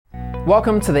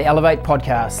Welcome to the Elevate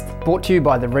podcast, brought to you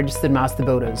by the Registered Master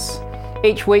Builders.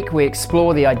 Each week we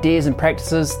explore the ideas and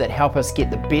practices that help us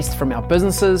get the best from our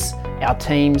businesses, our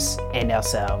teams and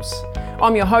ourselves.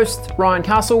 I'm your host, Ryan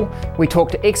Castle. We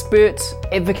talk to experts,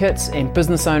 advocates and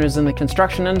business owners in the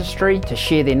construction industry to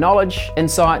share their knowledge,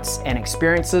 insights and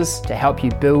experiences to help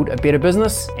you build a better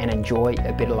business and enjoy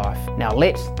a better life. Now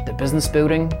let the business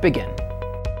building begin.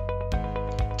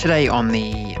 Today on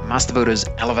the Master Builders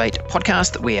Elevate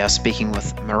podcast, we are speaking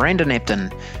with Miranda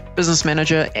Napton, Business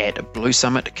Manager at Blue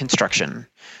Summit Construction.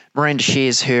 Miranda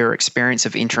shares her experience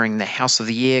of entering the House of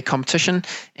the Year competition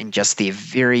in just their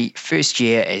very first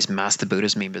year as Master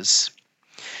Builders members.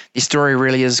 Their story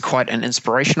really is quite an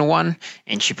inspirational one,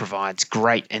 and she provides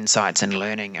great insights and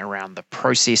learning around the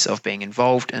process of being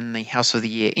involved in the House of the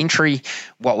Year entry,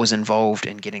 what was involved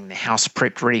in getting the house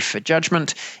prepped ready for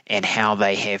judgment, and how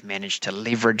they have managed to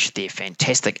leverage their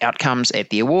fantastic outcomes at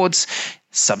the awards,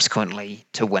 subsequently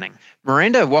to winning.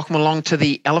 Miranda, welcome along to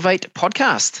the Elevate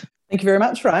podcast. Thank you very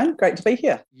much, Ryan. Great to be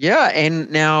here. Yeah,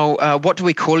 and now what do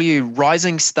we call you?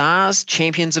 Rising Stars,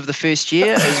 Champions of the First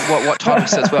Year is what title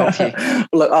sits well with you?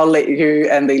 Look, I'll let you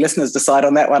and the listeners decide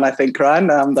on that one, I think,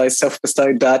 Ryan. Those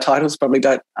self-bestowed titles probably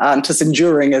aren't as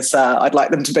enduring as I'd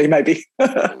like them to be, maybe.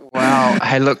 Wow.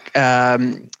 Hey, look,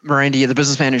 Miranda, you're the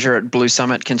business manager at Blue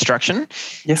Summit Construction.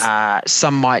 Yes.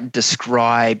 Some might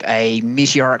describe a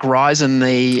meteoric rise in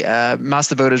the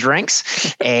Master Builders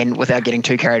ranks. And without getting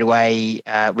too carried away,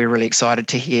 we're really excited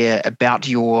to hear about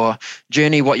your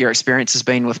journey, what your experience has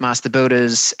been with Master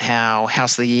Builders, how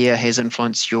House of the Year has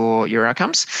influenced your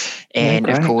outcomes. And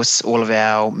of course, all of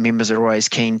our members are always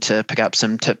keen to pick up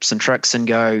some tips and tricks and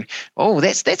go, oh,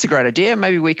 that's a great idea.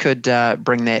 Maybe we could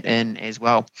bring that in as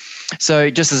well.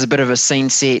 So just as a bit of a scene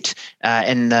set,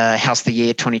 in the House of the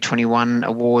Year 2021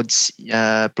 awards,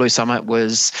 Blue Summit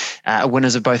was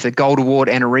winners of both a Gold Award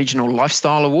and a Regional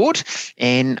Lifestyle Award.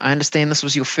 And I understand this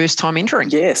was your first time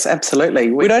entering. Yes,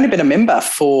 absolutely. We'd only been a member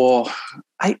for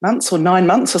 8 months or 9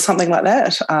 months or something like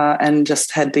that, and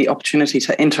just had the opportunity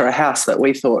to enter a house that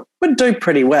we thought would do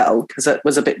pretty well because it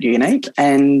was a bit unique.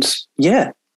 And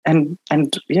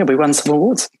we won some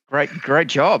awards. Great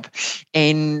job.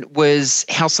 And was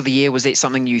House of the Year, was that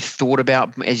something you thought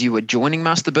about as you were joining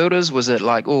Master Builders? Was it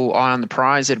like, oh, eye on the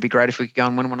prize, it'd be great if we could go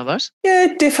and win one of those? Yeah,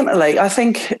 definitely. I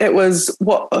think it was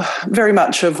very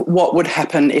much of what would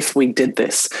happen if we did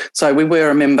this. So we were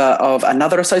a member of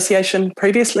another association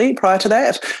previously, prior to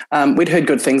that. We'd heard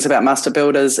good things about Master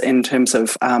Builders in terms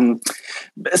of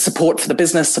support for the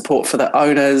business, support for the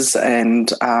owners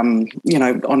and,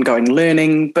 ongoing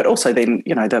learning, but also then,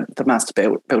 the Master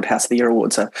Build House of the Year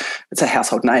Awards. It's a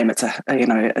household name. It's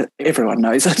everyone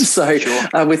knows it. So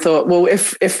sure. We thought, well,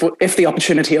 if the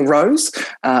opportunity arose,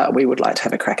 we would like to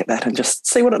have a crack at that and just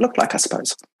see what it looked like, I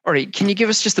suppose. All right. Can you give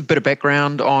us just a bit of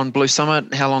background on Blue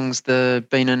Summit? How long's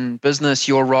been in business,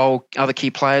 your role, other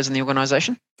key players in the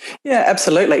organisation? Yeah,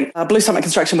 absolutely. Blue Summit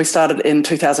Construction, we started in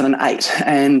 2008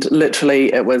 and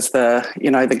literally it was the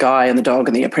guy and the dog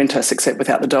and the apprentice, except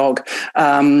without the dog.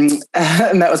 And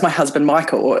that was my husband,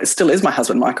 Michael, or it still is my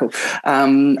husband, Michael.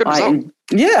 I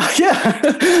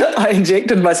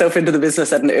injected myself into the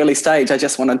business at an early stage. I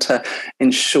just wanted to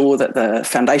ensure that the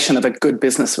foundation of a good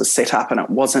business was set up and it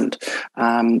wasn't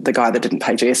the guy that didn't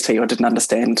pay GST or didn't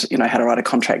understand, how to write a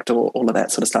contract or all of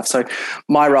that sort of stuff. So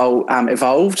my role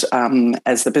evolved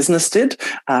as the business did.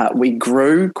 We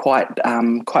grew quite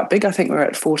big. I think we were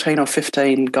at 14 or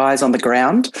 15 guys on the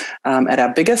ground at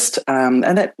our biggest. And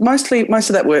that most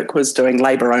of that work was doing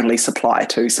labour-only supply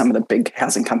to some of the big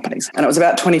housing companies. And it was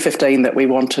about 2015 that we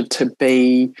wanted to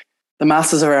be the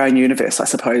masters of our own universe, I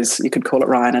suppose you could call it,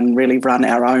 Ryan, and really run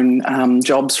our own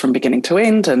jobs from beginning to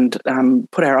end and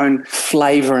put our own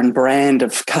flavour and brand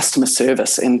of customer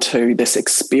service into this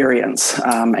experience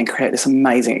and create this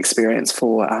amazing experience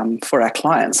for our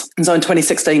clients. And so in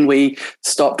 2016, we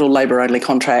stopped all labour-only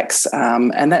contracts,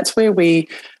 and that's where we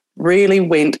really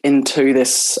went into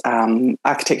this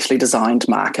architecturally designed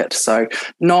market. So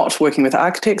not working with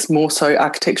architects, more so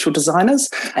architectural designers,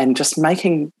 and just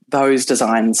making those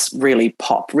designs really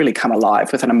pop, really come alive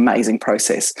with an amazing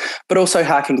process. But also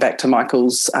harking back to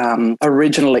Michael's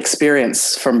original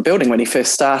experience from building when he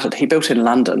first started. He built in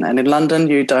London, and in London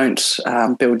you don't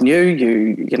build new.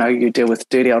 You deal with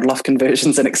dirty old loft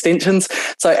conversions and extensions.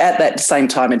 So at that same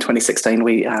time in 2016,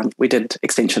 we did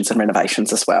extensions and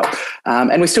renovations as well,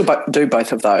 and we still do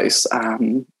both of those,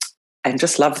 and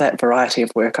just love that variety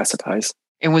of work, I suppose.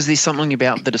 And was there something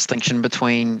about the distinction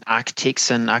between architects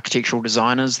and architectural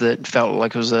designers that felt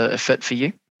like it was a fit for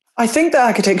you? I think the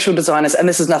architectural designers, and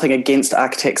this is nothing against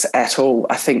architects at all,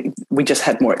 I think we just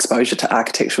had more exposure to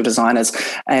architectural designers,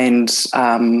 and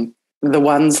the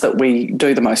ones that we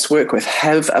do the most work with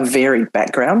have a varied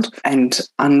background and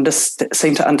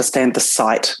seem to understand the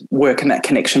site work and that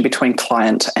connection between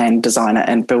client and designer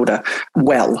and builder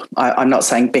well. I'm not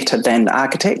saying better than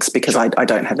architects because I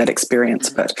don't have that experience,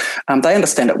 but they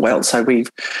understand it well. So we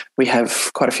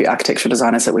have quite a few architectural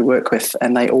designers that we work with,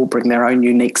 and they all bring their own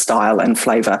unique style and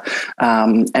flavour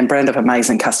and brand of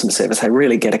amazing customer service. They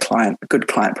really get a good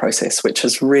client process, which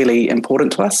is really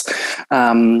important to us.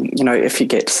 If you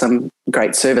get some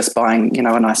great service buying,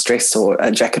 a nice dress or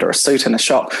a jacket or a suit in a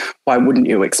shop, why wouldn't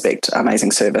you expect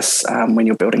amazing service when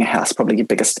you're building a house, probably your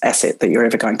biggest asset that you're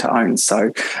ever going to own?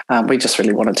 So we just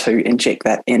really wanted to inject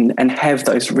that in and have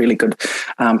those really good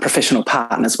professional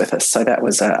partners with us. So that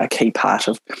was a key part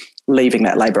of leaving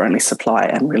that labour-only supply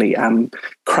and really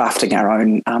crafting our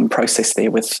own process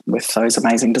there with those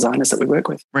amazing designers that we work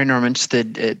with. Brenda, I'm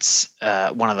interested, it's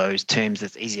one of those terms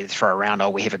that's easy to throw around.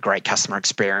 We have a great customer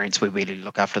experience. We really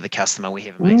look after the customer. We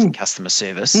have amazing customer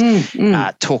service.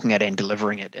 Talking it and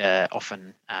delivering it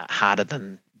often harder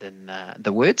than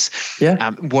the words.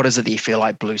 Yeah. What is it that you feel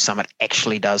like Blue Summit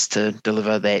actually does to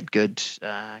deliver that good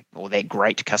or that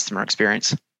great customer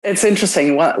experience? It's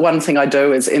interesting. One thing I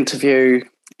do is interview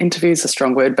is a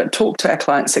strong word, but talk to our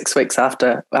clients 6 weeks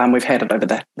after we've handed over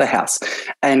the house.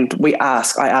 And I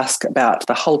ask about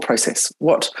the whole process.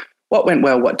 What went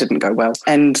well, what didn't go well.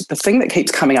 And the thing that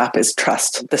keeps coming up is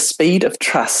trust. The speed of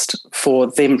trust for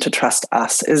them to trust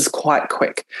us is quite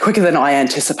quicker than I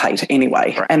anticipate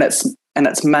anyway. Right. And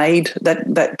it's made,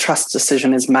 that trust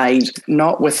decision is made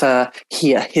not with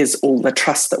here's all the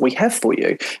trust that we have for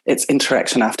you. It's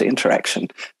interaction after interaction.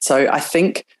 So I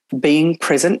think being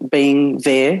present, being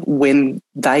there when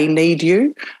they need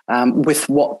you, with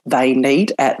what they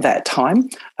need at that time,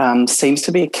 seems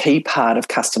to be a key part of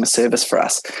customer service for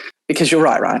us. Because you're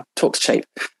right, Ryan, talk's cheap.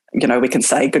 We can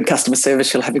say good customer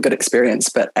service, you'll have a good experience,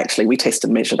 but actually we test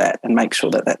and measure that and make sure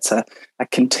that that's a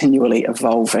continually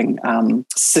evolving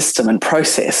system and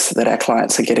process that our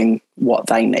clients are getting what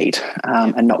they need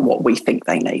and not what we think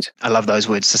they need. I love those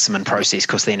words, system and process,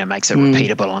 because then it makes it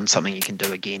repeatable on something you can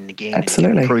do again and again.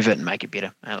 Absolutely. And improve it and make it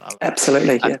better.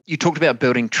 Absolutely, yeah. You talked about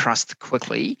building trust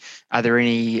quickly. Are there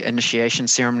any initiation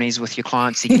ceremonies with your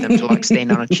clients to get them to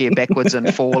stand on a chair backwards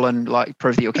and fall and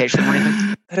prove that you'll catch them or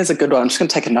anything? That is a good one. I'm just going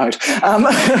to take a note.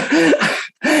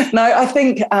 No, I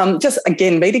think just,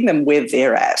 again, meeting them where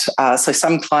they're at. So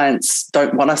some clients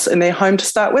don't want us in their home to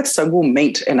start with, so we'll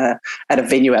meet at a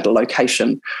venue, at a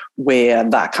location where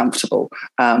they're comfortable.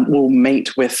 We'll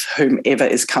meet with whomever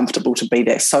is comfortable to be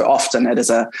there. So often it is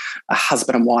a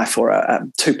husband and wife or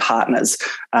two partners.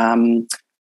 But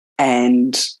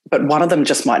one of them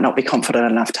just might not be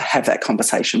confident enough to have that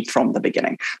conversation from the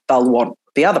beginning. They'll want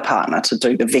the other partner to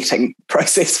do the vetting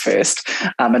process first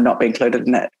and not be included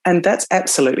in it. And that's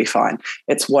absolutely fine.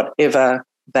 It's whatever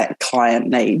that client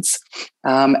needs.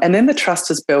 And then the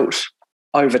trust is built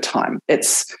over time.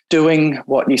 It's doing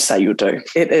what you say you'll do.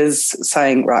 It is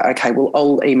saying, right, okay, well,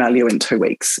 I'll email you in 2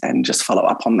 weeks and just follow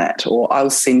up on that, or I'll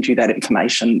send you that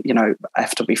information,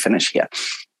 after we finish here.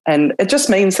 And it just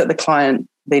means that the client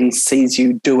then sees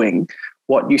you doing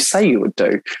what you say you would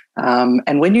do.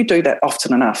 And when you do that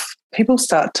often enough, people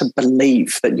start to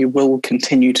believe that you will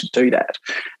continue to do that.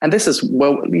 And this is,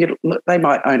 they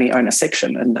might only own a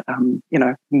section and,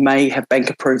 may have bank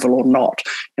approval or not.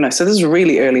 So this is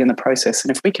really early in the process.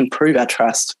 And if we can prove our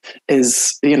trust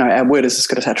is, our word is as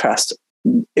good as our trust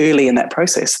early in that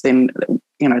process, then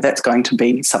that's going to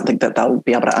be something that they'll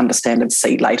be able to understand and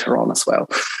see later on as well,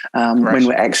 when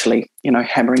we're actually,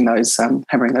 hammering those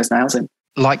nails in.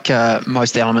 Like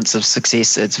most elements of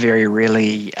success, it's very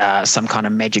rarely some kind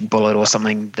of magic bullet or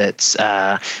something that's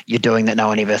you're doing that no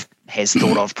one ever has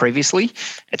thought of previously.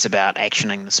 It's about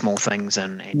actioning the small things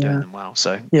and doing them well.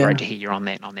 So great to hear you're on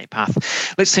that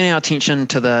path. Let's turn our attention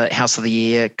to the House of the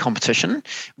Year competition.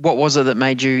 What was it that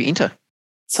made you enter?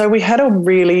 So we had a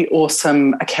really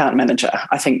awesome account manager,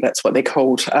 I think that's what they're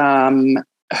called,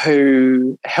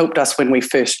 who helped us when we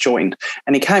first joined.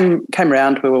 And he came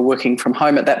around, we were working from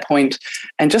home at that point,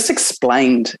 and just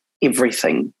explained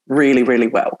everything really, really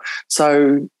well.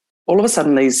 So all of a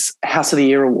sudden these House of the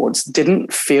Year awards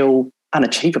didn't feel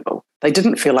unachievable. They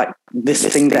didn't feel like this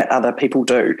thing that other people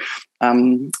do.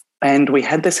 And we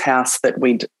had this house that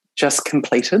we'd just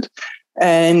completed,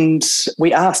 and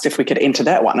we asked if we could enter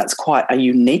that one. It's quite a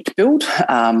unique build.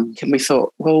 And we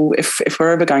thought, well, if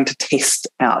we're ever going to test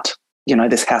out,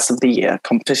 this House of the Year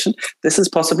competition, this is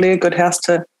possibly a good house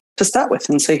to start with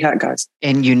and see how it goes.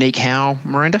 And unique how,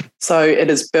 Miranda? So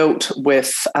it is built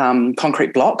with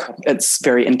concrete block. It's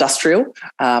very industrial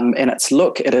in its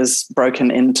look. It is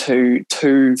broken into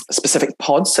 2 specific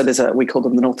pods. So we call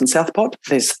them the North and South pod.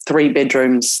 There's 3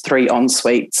 bedrooms, 3 en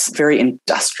suites, very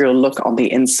industrial look on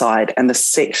the inside. And the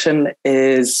section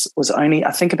was only,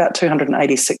 I think, about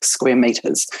 286 square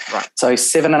metres. Right. So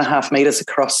 7.5 metres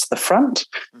across the front,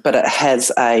 but it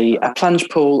has a plunge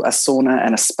pool, a sauna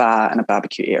and a spa and a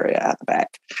barbecue area out the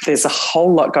back. There's a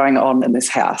whole lot going on in this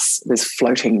house. There's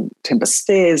floating timber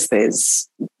stairs. There's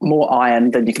more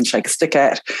iron than you can shake a stick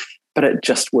at, but it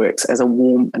just works as a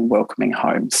warm and welcoming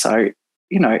home. So,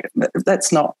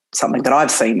 that's not something that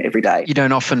I've seen every day. You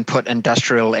don't often put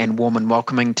industrial and warm and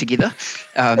welcoming together.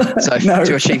 So No.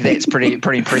 To achieve that, it's pretty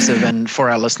impressive. And for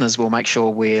our listeners, we'll make sure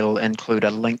we'll include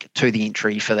a link to the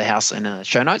entry for the house in the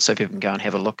show notes so people can go and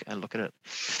have a look at it.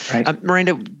 Right.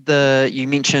 Miranda, you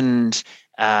mentioned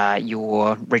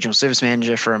your regional service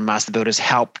manager from Master Builders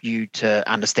helped you to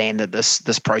understand that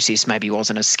this process maybe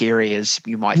wasn't as scary as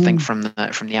you might think from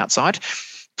the outside.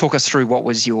 Talk us through what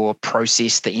was your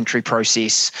process, the entry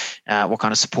process, what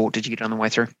kind of support did you get on the way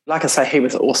through? Like I say, he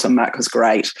was awesome. Mark was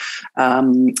great.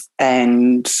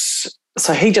 And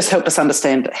so he just helped us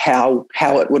understand how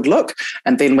it would look.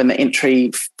 And then when the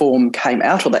entry form came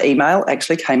out, or the email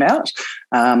actually came out,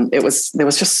 there was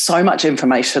just so much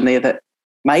information there that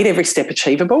made every step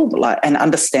achievable and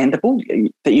understandable,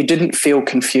 that you didn't feel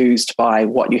confused by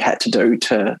what you had to do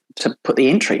to put the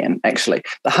entry in, actually.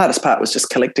 The hardest part was just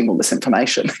collecting all this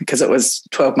information because it was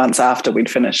 12 months after we'd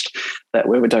finished that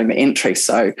we were doing the entry.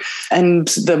 So, and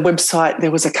the website,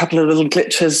 there was a couple of little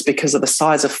glitches because of the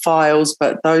size of files,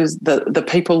 but the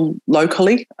people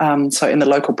locally, so in the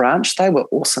local branch, they were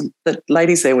awesome. The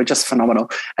ladies there were just phenomenal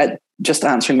at just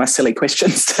answering my silly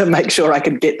questions to make sure I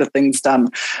could get the things done.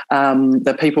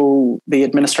 The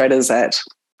administrators at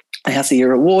the House of the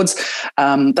Year Awards,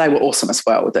 they were awesome as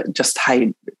well. That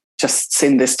just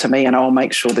send this to me and I'll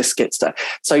make sure this gets done.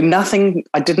 So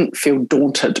I didn't feel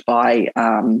daunted by,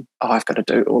 I've got to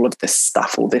do all of this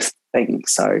stuff, all this thing.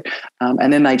 So,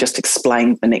 and then they just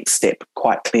explained the next step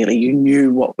quite clearly. You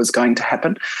knew what was going to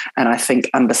happen. And I think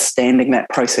understanding that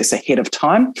process ahead of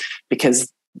time,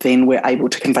 because then we're able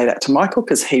to convey that to Michael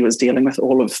because he was dealing with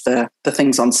all of the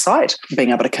things on site, being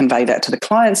able to convey that to the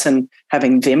clients and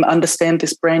having them understand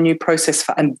this brand new process.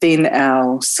 And then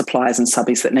our suppliers and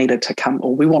subbies that needed to come,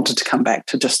 or we wanted to come back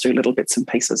to just do little bits and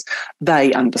pieces,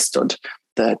 they understood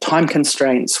the time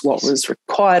constraints, what was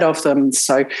required of them.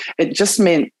 So it just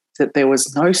meant that there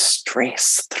was no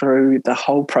stress through the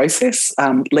whole process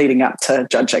leading up to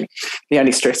judging. The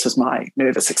only stress was my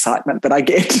nervous excitement that I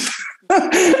get.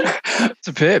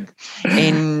 Superb.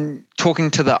 And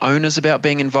talking to the owners about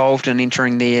being involved and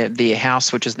entering their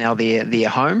house, which is now their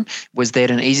home, was that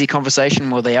an easy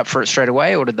conversation? Were they up for it straight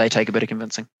away, or did they take a bit of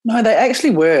convincing? No, they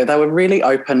actually were. They were really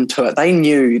open to it. They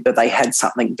knew that they had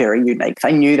something very unique.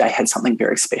 They knew they had something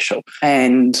very special.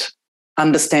 And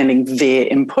understanding their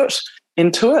input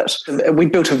into it, we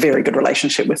built a very good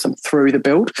relationship with them through the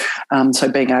build.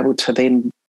 So being able to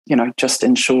then just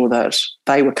ensure that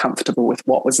they were comfortable with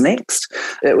what was next.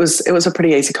 It was a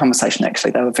pretty easy conversation,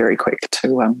 actually. They were very quick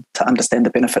to understand the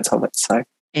benefits of it. So.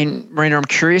 And Miranda, I'm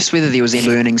curious whether there was any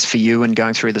learnings for you in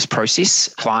going through this process.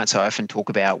 Clients I often talk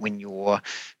about when you're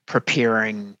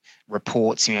preparing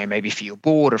reports, maybe for your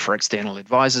board or for external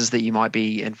advisors that you might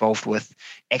be involved with.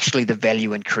 Actually, the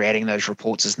value in creating those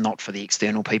reports is not for the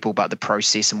external people, but the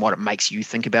process and what it makes you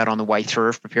think about on the way through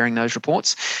of preparing those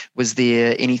reports. Was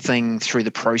there anything through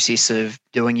the process of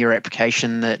doing your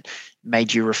application that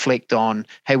made you reflect on,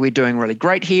 hey, we're doing really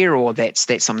great here, or that's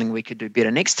something we could do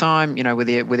better next time? Were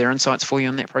there insights for you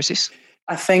on that process?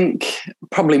 I think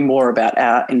probably more about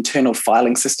our internal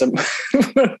filing system.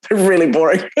 Really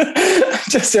boring.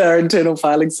 Just our internal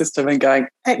filing system and going,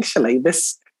 actually,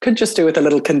 this could just do with a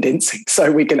little condensing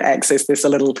so we can access this a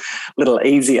little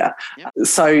easier. Yep.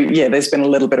 So, yeah, there's been a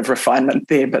little bit of refinement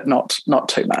there, but not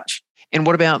too much. And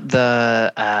what about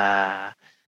the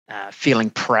feeling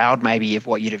proud maybe of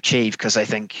what you'd achieved? Because I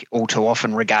think all too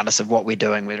often, regardless of what we're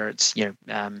doing, whether it's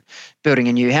building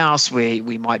a new house, we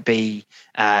might be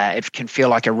it can feel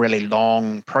like a really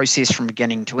long process from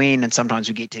beginning to end, and sometimes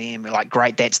we get to the end, we're like,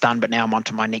 great, that's done, but now I'm on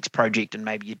to my next project, and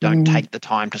maybe you don't take the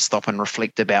time to stop and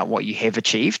reflect about what you have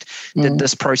achieved. Did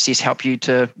this process help you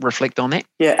to reflect on that?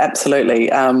 Yeah, absolutely.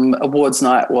 Awards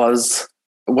night was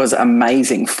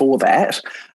amazing for that.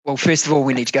 Well, first of all,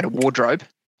 we need to go to wardrobe.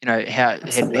 Had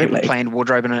we planned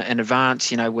wardrobe in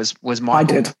advance? Was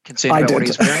Michael concerned about what he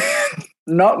was wearing?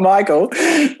 Not Michael.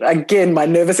 Again, my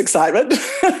nervous excitement.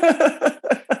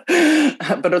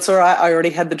 but it's all right. I already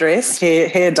had the dress,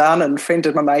 hair done, and friend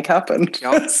did my makeup, and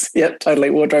yeah, totally.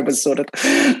 Wardrobe was sorted.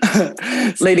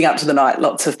 Leading up to the night,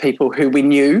 lots of people who we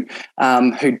knew,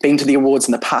 who'd been to the awards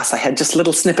in the past, they had just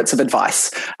little snippets of advice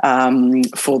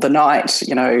for the night.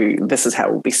 You know, this is how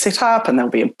it will be set up, and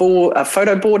there'll be a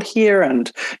photo board here,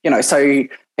 and so.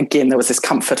 Again, there was this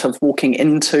comfort of walking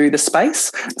into the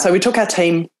space. So we took our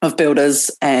team of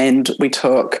builders and we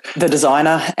took the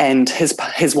designer and his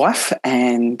wife.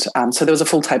 And so there was a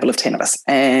full table of 10 of us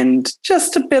and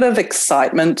just a bit of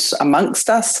excitement amongst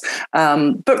us,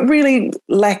 but really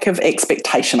lack of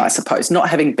expectation, I suppose, not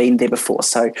having been there before.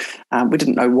 So we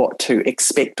didn't know what to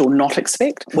expect or not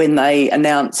expect when they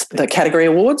announced the category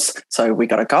awards. So we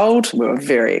got a gold. We were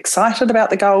very excited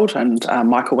about the gold, and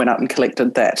Michael went up and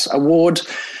collected that award.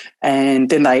 And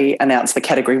then they announced the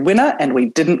category winner, and we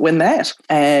didn't win that.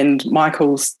 And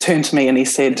Michael turned to me and he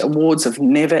said, awards have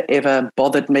never, ever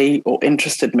bothered me or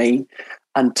interested me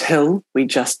until we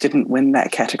just didn't win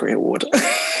that category award.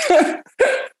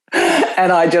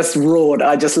 And I just roared.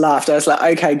 I just laughed. I was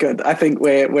like, okay, good. I think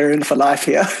we're in for life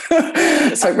here.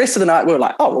 So the rest of the night we were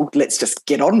like, oh, well, let's just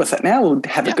get on with it now. We'll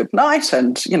have a good night.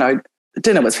 And,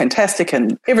 dinner was fantastic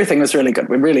and everything was really good.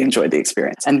 We really enjoyed the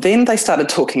experience. And then they started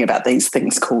talking about these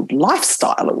things called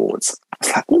lifestyle awards. I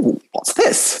was like, oh, what's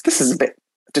this? This is a bit,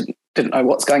 didn't know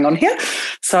what's going on here.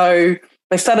 So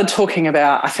they started talking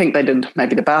about, I think they did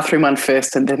maybe the bathroom one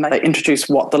first, and then they introduced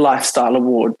what the lifestyle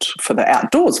award for the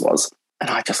outdoors was. And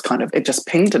I just it just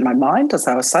pinged in my mind as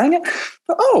I was saying it.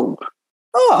 But,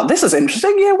 oh, this is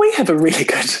interesting. Yeah, we have a really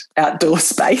good outdoor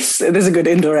space. There's a good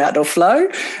indoor-outdoor flow.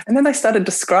 And then they started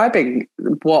describing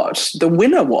what the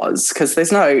winner was, because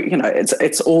there's no,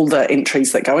 it's all the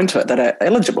entries that go into it that are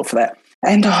eligible for that.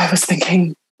 And I was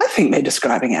thinking, I think they're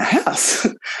describing our house.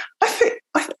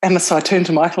 And so I turned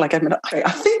to Michael, I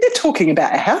think they're talking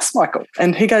about our house, Michael.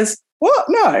 And he goes, what?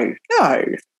 No.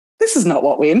 This is not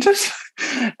what we entered.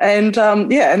 And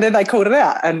and then they called it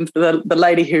out. And the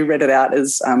lady who read it out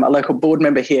is a local board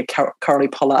member here, Coralie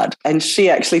Pollard. And she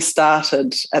actually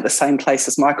started at the same place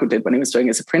as Michael did when he was doing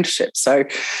his apprenticeship. So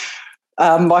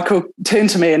Michael turned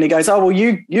to me and he goes, oh, well,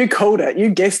 you called it. You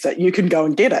guessed it. You can go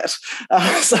and get it.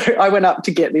 So I went up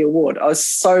to get the award. I was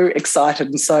so excited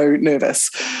and so nervous.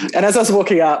 And as I was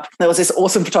walking up, there was this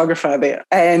awesome photographer there.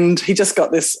 And he just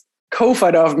got this cool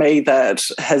photo of me that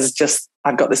has just,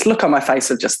 I've got this look on my face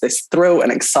of just this thrill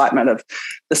and excitement of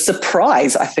the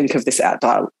surprise, I think, of this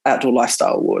outdoor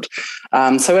lifestyle award.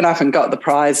 So I went up and got the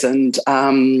prize, and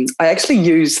I actually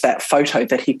used that photo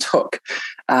that he took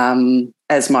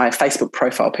as my Facebook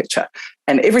profile picture.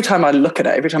 And every time I look at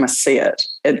it, every time I see it,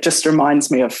 it just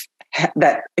reminds me of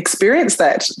that experience,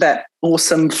 that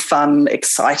awesome, fun,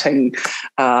 exciting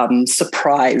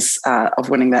surprise of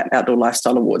winning that outdoor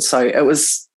lifestyle award. So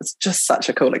it's just such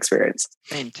a cool experience.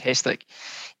 Fantastic.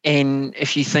 And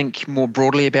if you think more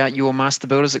broadly about your Master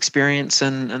Builders experience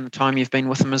and the time you've been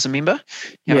with them as a member,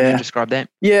 how would you describe that?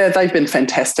 Yeah, they've been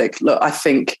fantastic. Look, I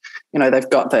think, they've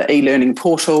got the e-learning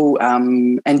portal,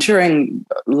 and during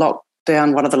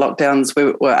one of the lockdowns,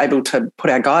 we were able to put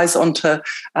our guys onto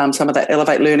some of that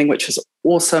Elevate learning, which is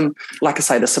awesome. Like I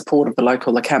say, the support of the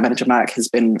local account manager, Mark, has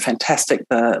been fantastic.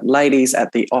 The ladies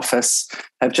at the office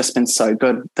have just been so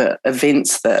good. The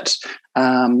events that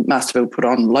Master Build put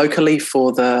on locally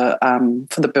for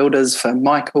the builders, for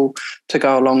Michael to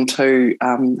go along to,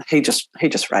 he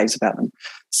just raves about them.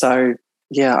 So,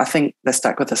 yeah, I think they're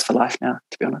stuck with us for life now,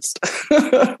 to be honest.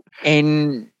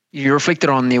 And you reflected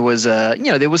on there was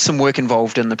some work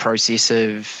involved in the process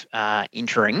of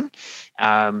entering.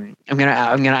 I'm going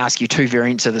to ask you two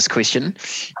variants of this question.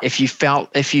 If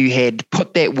you had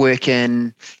put that work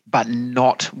in but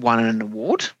not won an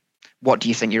award, what do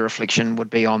you think your reflection would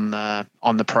be on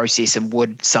the process, and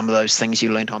would some of those things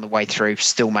you learned on the way through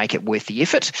still make it worth the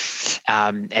effort?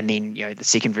 And then the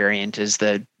second variant is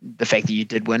the fact that you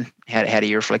did win. How do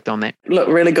you reflect on that? Look,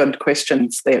 really good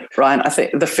questions there, Ryan. I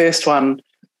think the first one,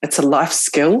 it's a life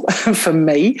skill for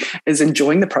me, is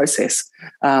enjoying the process,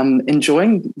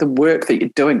 enjoying the work that you're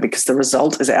doing, because the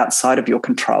result is outside of your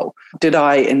control. Did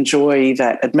I enjoy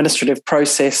that administrative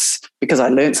process because I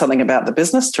learned something about the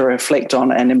business to reflect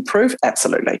on and improve?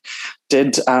 Absolutely.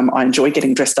 Did I enjoy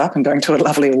getting dressed up and going to a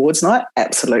lovely awards night?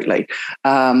 Absolutely.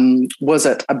 Was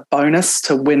it a bonus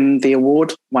to win the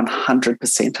award?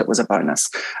 100% it was a bonus.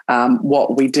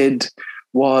 What we did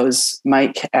was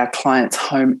make our client's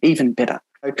home even better.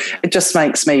 It just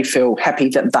makes me feel happy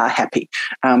that they're happy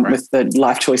with the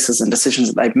life choices and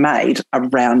decisions that they've made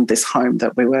around this home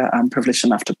that we were privileged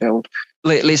enough to build.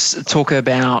 Let's talk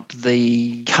about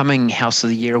the coming House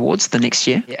of the Year awards the next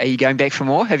year. Are you going back for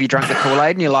more? Have you drunk the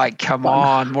Kool-Aid and you're like, come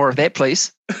on, more of that,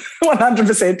 please?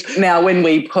 100%. Now, when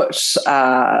we put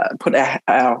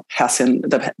our house in,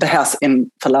 the house in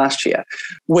for last year,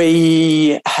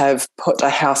 we have put a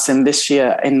house in this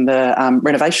year in the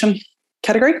renovation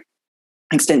category,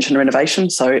 extension renovation.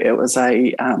 So it was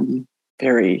a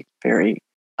very, very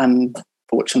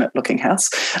unfortunate looking house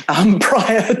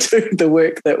prior to the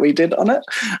work that we did on it.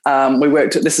 We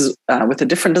worked at, this is with a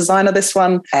different designer, this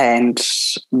one, and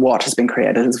what has been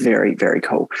created is very, very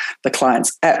cool. The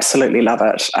clients absolutely love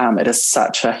it. It is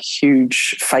such a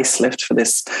huge facelift for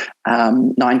this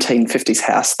 1950s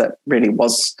house that really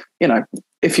was,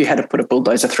 if you had to put a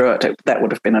bulldozer through it, that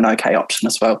would have been an okay option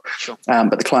as well. Sure.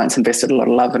 But the clients invested a lot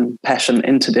of love and passion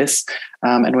into this,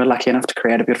 and we're lucky enough to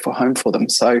create a beautiful home for them.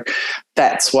 So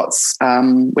that's what's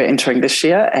we're entering this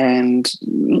year, and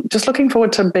just looking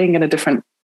forward to being in a different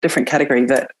category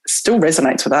that still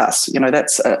resonates with us.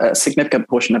 That's a significant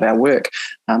portion of our work,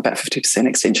 about 50%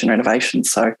 extension renovation.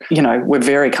 So, we're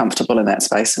very comfortable in that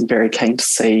space and very keen to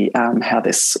see how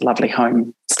this lovely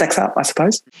home stacks up, I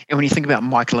suppose. And when you think about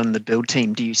Michael and the build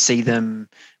team, do you see them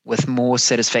with more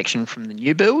satisfaction from the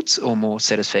new builds or more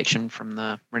satisfaction from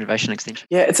the renovation extension?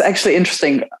 Yeah, it's actually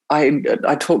interesting.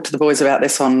 I talked to the boys about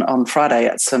this on Friday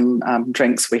at some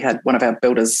drinks. We had one of our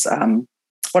builders,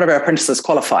 one of our apprentices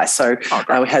qualify. So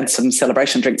we had some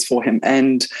celebration drinks for him.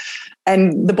 And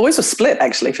the boys were split,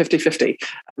 actually, 50-50.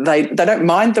 They don't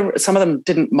mind, some of them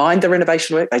didn't mind the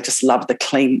renovation work. They just loved the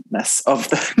cleanness of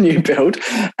the new build.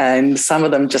 And some of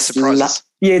them just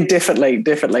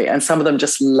definitely. And some of them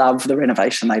just love the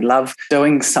renovation. They love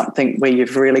doing something where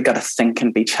you've really got to think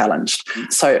and be challenged.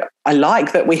 So I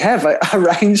like that we have a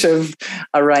range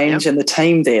in the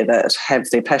team there that have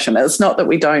their passion. It's not that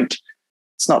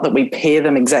we pair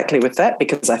them exactly with that,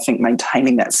 because I think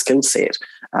maintaining that skill set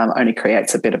only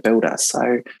creates a better builder.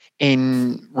 So,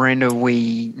 and Miranda,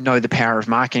 we know the power of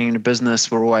marketing in a business.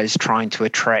 We're always trying to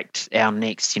attract our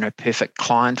next, perfect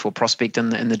client or prospect in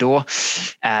the door.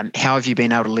 How have you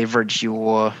been able to leverage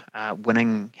your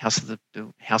winning House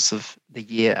of the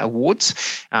Year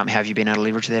awards? How have you been able to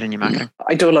leverage that in your marketing?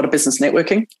 I do a lot of business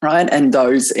networking, right? And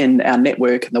those in our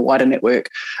network and the wider network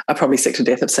are probably sick to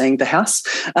death of seeing the house.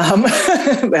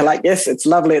 They're like, yes, it's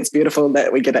lovely, it's beautiful,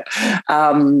 that we get it,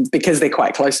 because they're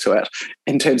quite close to it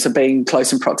in terms of being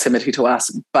close in proximity to us.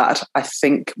 But I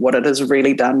think what it has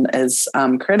really done is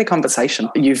create a conversation.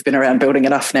 You've been around building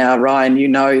enough now, Ryan,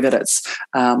 that it's,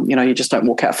 you just don't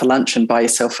walk out for lunch and buy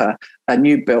yourself a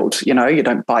new build. You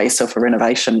don't buy yourself a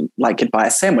renovation like you'd buy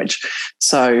a sandwich.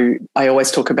 So I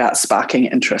always talk about sparking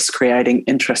interest,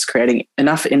 creating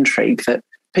enough intrigue that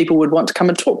people would want to come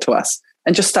and talk to us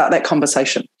and just start that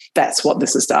conversation. That's what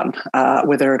this has done,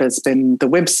 whether it has been the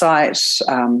website,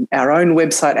 our own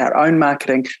website, our own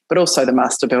marketing, but also the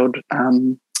Master Build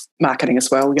marketing as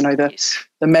well.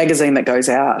 The magazine that goes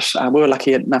out, we were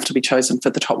lucky enough to be chosen for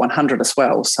the top 100 as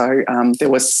well. So there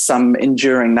was some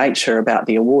enduring nature about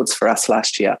the awards for us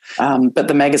last year. But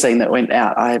the magazine that went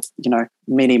out,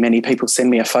 many people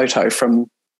send me a photo from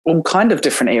all kind of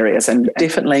different areas, and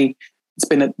definitely it's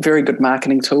been a very good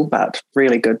marketing tool, but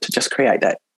really good to just create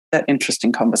that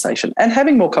interesting conversation, and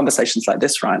having more conversations like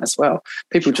this, Ryan, as well.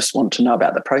 People just want to know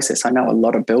about the process. I know a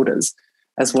lot of builders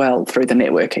as well through the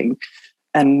networking,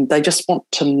 and they just want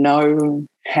to know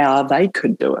how they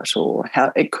could do it or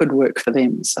how it could work for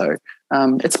them. So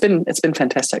it's been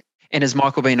fantastic. And has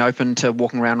Michael been open to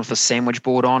walking around with a sandwich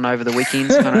board on over the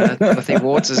weekends with the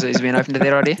awards? Has he been open to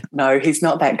that idea? No, he's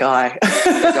not that guy.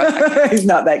 He's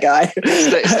not that guy.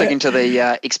 Sticking to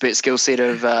the expert skill set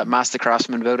of master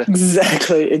craftsman builder.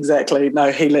 Exactly.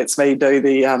 No, he lets me do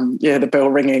the bell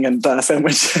ringing and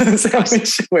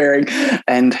sandwich wearing,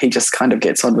 and he just kind of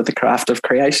gets on with the craft of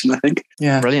creation, I think.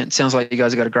 Yeah, brilliant. Sounds like you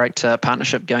guys have got a great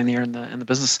partnership going there in the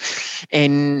business.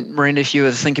 And Miranda, if you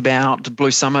were to think about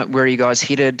Blue Summit, where are you guys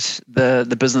headed?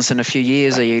 The business in a few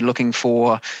years? Are you looking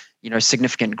for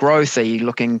significant growth? Are you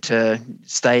looking to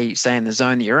stay in the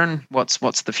zone that you're in? What's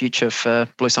the future for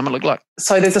Blue Summit look like?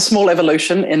 So there's a small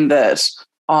evolution in that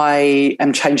I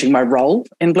am changing my role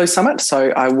in Blue Summit. So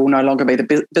I will no longer be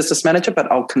the business manager,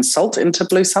 but I'll consult into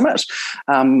Blue Summit.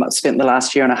 I've spent the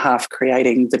last year and a half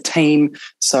creating the team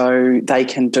so they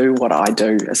can do what I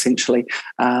do, essentially.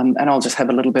 And I'll just have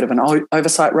a little bit of an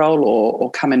oversight role or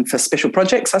come in for special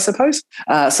projects, I suppose.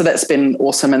 So that's been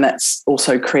awesome. And that's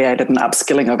also created an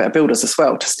upskilling of our builders as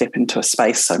well to step into a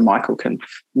space so Michael can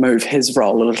move his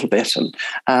role a little bit.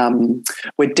 And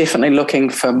we're definitely looking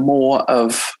for more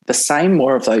of the same,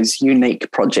 more of those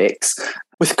unique projects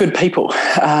with good people.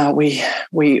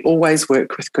 We always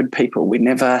work with good people. We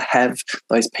never have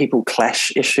those people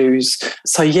clash issues.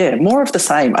 So yeah, more of the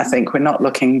same. I think we're not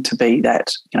looking to be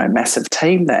that, massive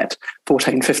team, that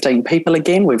 14, 15 people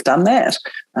again. We've done that.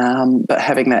 But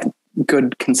having that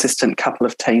good, consistent couple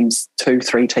of teams,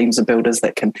 2-3 teams of builders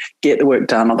that can get the work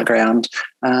done on the ground.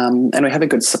 And we have a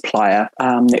good supplier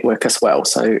network as well.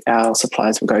 So our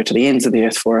suppliers will go to the ends of the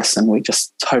earth for us, and we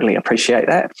just totally appreciate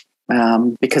that.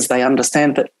 Because they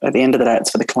understand that at the end of the day,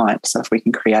 it's for the client. So if we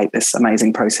can create this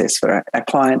amazing process for our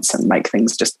clients and make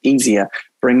things just easier,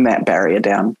 bring that barrier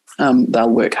down, they'll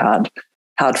work hard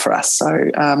for us.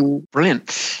 So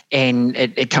brilliant. And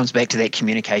it comes back to that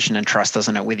communication and trust,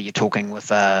 doesn't it? Whether you're talking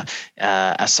with a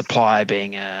supplier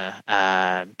being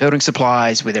building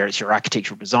supplies, whether it's your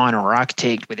architectural designer or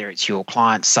architect, whether it's your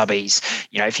client subbies,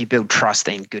 if you build trust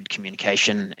and good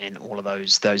communication in all of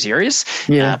those areas,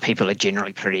 people are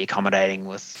generally pretty accommodating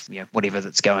with whatever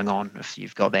that's going on if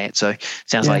you've got that. So it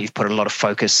sounds like you've put a lot of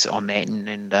focus on that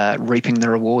and reaping the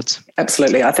rewards.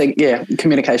 Absolutely. I think,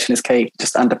 communication is key,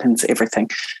 just underpins everything.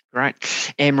 Great.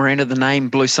 And Miranda, the name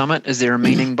Blue Summit, is there a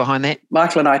meaning behind that?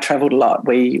 Michael and I travelled a lot.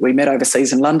 We met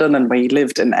overseas in London, and we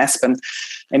lived in Aspen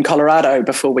in Colorado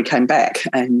before we came back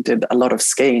and did a lot of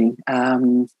skiing.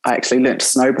 I actually learnt to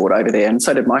snowboard over there, and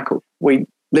so did Michael. We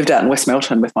lived out in West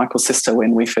Melton with Michael's sister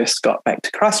when we first got back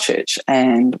to Christchurch,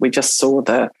 and we just saw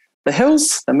the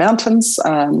hills, the mountains,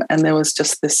 and there was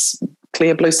just this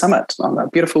clear blue summit on a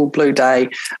beautiful blue day,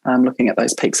 looking at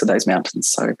those peaks of those mountains.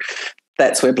 So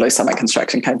that's where Blue Summit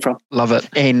Construction came from. Love it.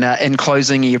 And in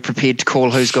closing, are you prepared to call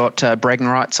who's got bragging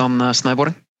rights on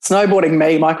snowboarding? Snowboarding,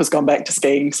 me. Michael's gone back to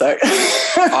skiing. So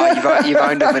you've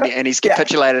owned him and he's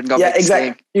capitulated and gone back to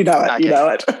skiing. You know it. Okay. You know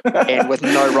it. And with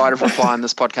no right of reply on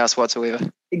this podcast whatsoever.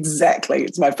 Exactly.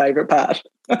 It's my favourite part.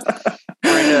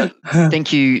 Miranda,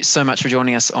 thank you so much for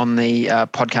joining us on the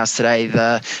podcast today.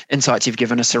 The insights you've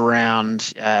given us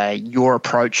around your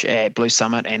approach at Blue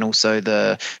Summit and also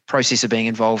the process of being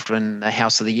involved in the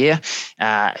House of the Year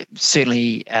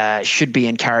certainly should be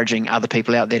encouraging other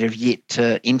people out there that have yet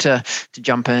to enter to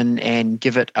jump in and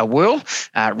give it a whirl.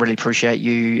 Really appreciate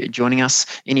you joining us.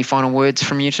 Any final words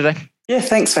from you today? Yeah,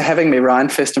 thanks for having me, Ryan,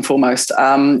 first and foremost.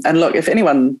 And look, if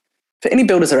any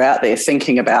builders are out there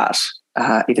thinking about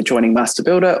either joining Master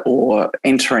Builder or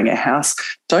entering a house,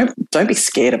 don't be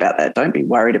scared about that. Don't be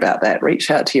worried about that. Reach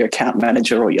out to your account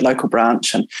manager or your local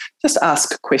branch and just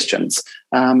ask questions.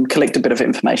 Collect a bit of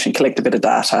information, collect a bit of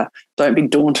data. Don't be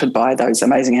daunted by those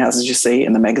amazing houses you see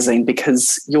in the magazine,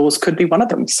 because yours could be one of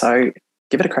them. So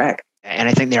give it a crack. And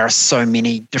I think there are so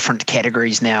many different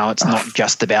categories now. It's not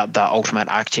just about the ultimate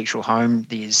architectural home.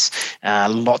 There's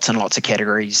lots and lots of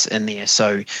categories in there.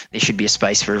 So there should be a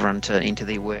space for everyone to enter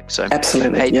their work. So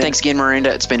absolutely. Hey, thanks again,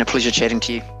 Miranda. It's been a pleasure chatting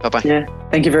to you. Bye-bye. Yeah.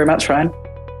 Thank you very much, Ryan.